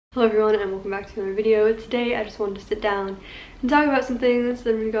Hello everyone and welcome back to another video. Today I just wanted to sit down and talk about some things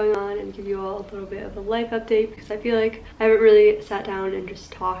that have been going on and give you all a little bit of a life update because I feel like I haven't really sat down and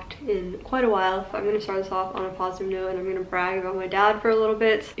just talked in quite a while. I'm going to start this off on a positive note and I'm going to brag about my dad for a little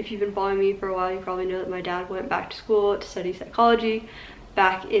bit. If you've been following me for a while, you probably know that my dad went back to school to study psychology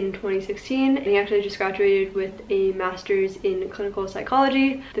back in 2016 and he actually just graduated with a master's in clinical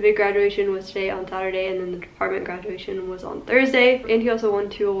psychology. The big graduation was today on Saturday and then the department graduation was on Thursday, and he also won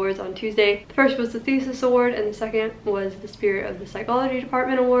 2 awards on Tuesday. The first was the thesis award and the second was the Spirit of the Psychology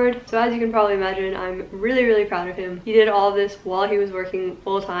Department award. So as you can probably imagine, I'm really proud of him. He did all of this while he was working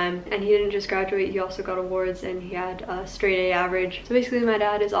full-time and he didn't just graduate, he also got awards and he had a straight A average. So basically my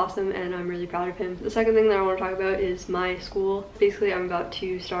dad is awesome and I'm really proud of him. The second thing that I want to talk about is my school. Basically I'm about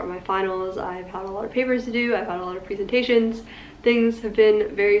to start my finals. I've had a lot of papers to do, I've had a lot of presentations. Things have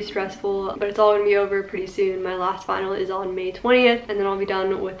been very stressful, but it's all gonna be over pretty soon. My last final is on May 20th, and then I'll be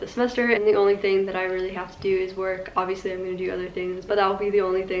done with the semester, and the only thing that I really have to do is work. Obviously, I'm gonna do other things, but that will be the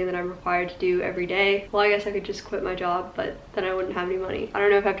only thing that I'm required to do every day. Well, I guess I could just quit my job, but then I wouldn't have any money. I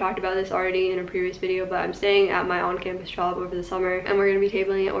don't know if I've talked about this already in a previous video, but I'm staying at my on-campus job over the summer, and we're gonna be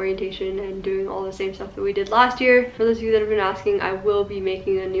tabling at orientation and doing all the same stuff that we did last year. For those of you that have been asking, I will be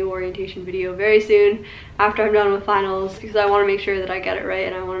making a new orientation video very soon after I'm done with finals, because I want to make sure that I get it right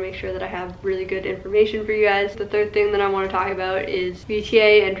and I want to make sure that I have really good information for you guys. The third thing that I want to talk about is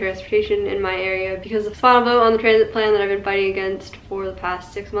VTA and transportation in my area, because the final vote on the transit plan that I've been fighting against for the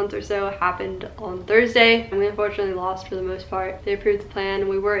past 6 months or so happened on Thursday, and we unfortunately lost for the most part. They approved the plan.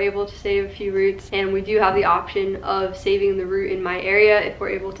 We were able to save a few routes, and we do have the option of saving the route in my area if we're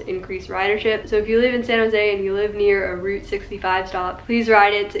able to increase ridership. So if you live in San Jose and you live near a Route 65 stop, please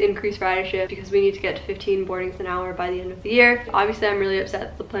ride it to increase ridership because we need to get to 15 boardings an hour by the end of the year. Obviously, I'm really upset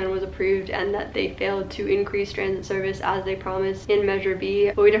that the plan was approved and that they failed to increase transit service as they promised in Measure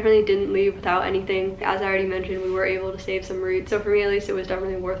B, but we definitely didn't leave without anything. As I already mentioned, we were able to save some routes, so for me at least it was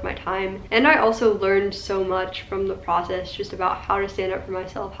definitely worth my time. And I also learned so much from the process, just about how to stand up for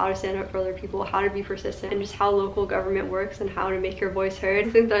myself, how to stand up for other people, how to be persistent, and just how local government works and how to make your voice heard. I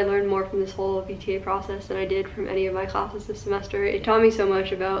think that I learned more from this whole VTA process than I did from any of my classes this semester. It taught me so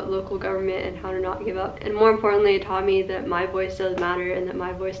much about local government and how to not give up, and more importantly, it taught me that my voice does matter and that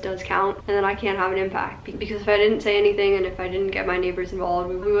my voice does count and that I can have an impact, because if I didn't say anything and if I didn't get my neighbors involved,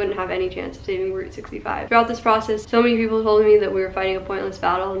 we wouldn't have any chance of saving Route 65. Throughout this process, so many people told me that we were fighting a pointless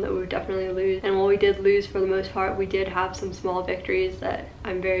battle and that we would definitely lose, and while we did lose for the most part, we did have some small victories that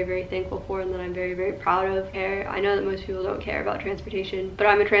I'm very thankful for and that I'm very proud of. I know that most people don't care about transportation, but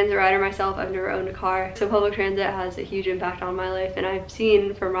I'm a transit rider myself. I've never owned a car, so public transit has a huge impact on my life, and I've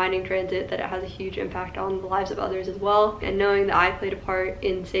seen from riding transit that it has a huge impact on the lives of others as well, and knowing that I played a part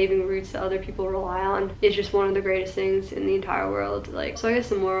in saving routes that other people rely on is just one of the greatest things in the entire world. So I guess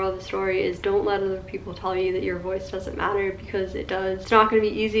the moral of the story is don't let other people tell you that your voice doesn't matter, because it does. It's not going to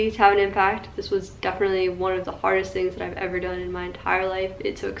be easy to have an impact. This was definitely one of the hardest things that I've ever done in my entire life.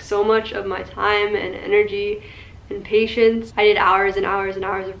 It took so much of my time and energy and patience. I did hours and hours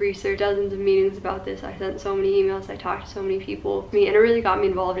of research, dozens of meetings about this. I sent so many emails, I talked to so many people, and it really got me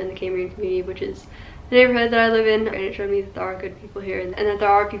involved in the Cambrian community, which is the neighborhood that I live in, and it showed me that there are good people here and that there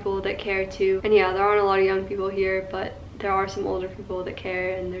are people that care too. And yeah, there aren't a lot of young people here, but there are some older people that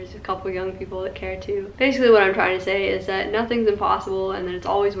care, and there's a couple young people that care too. Basically what I'm trying to say is that nothing's impossible and that it's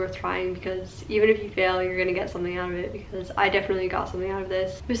always worth trying, because even if you fail, you're gonna get something out of it, because I definitely got something out of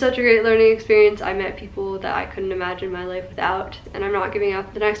this. It was such a great learning experience. I met people that I couldn't imagine my life without, and I'm not giving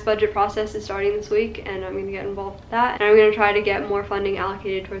up. The next budget process is starting this week and I'm gonna get involved with that, and I'm gonna try to get more funding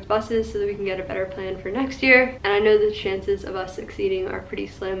allocated towards buses so that we can get a better plan for next year. And I know the chances of us succeeding are pretty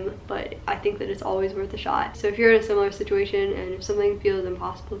slim, but I think that it's always worth a shot. So if you're in a similar situation and if something feels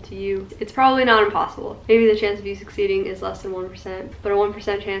impossible to you, it's probably not impossible. Maybe the chance of you succeeding is less than 1%, but a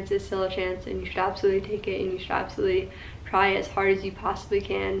 1% chance is still a chance, and you should absolutely take it and you should absolutely try as hard as you possibly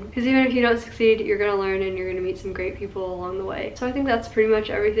can, because even if you don't succeed, you're gonna learn and you're gonna meet some great people along the way. So I think that's pretty much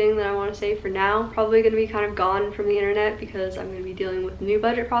everything that I want to say for now. Probably gonna be kind of gone from the internet because I'm gonna be dealing with the new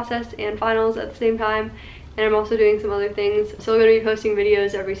budget process and finals at the same time, and I'm also doing some other things. I'm still going to be posting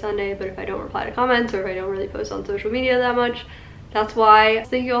videos every Sunday, but if I don't reply to comments or if I don't really post on social media that much, that's why.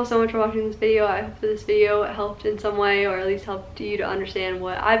 Thank you all so much for watching this video. I hope that this video helped in some way, or at least helped you to understand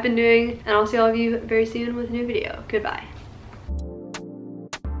what I've been doing, and I'll see all of you very soon with a new video. Goodbye.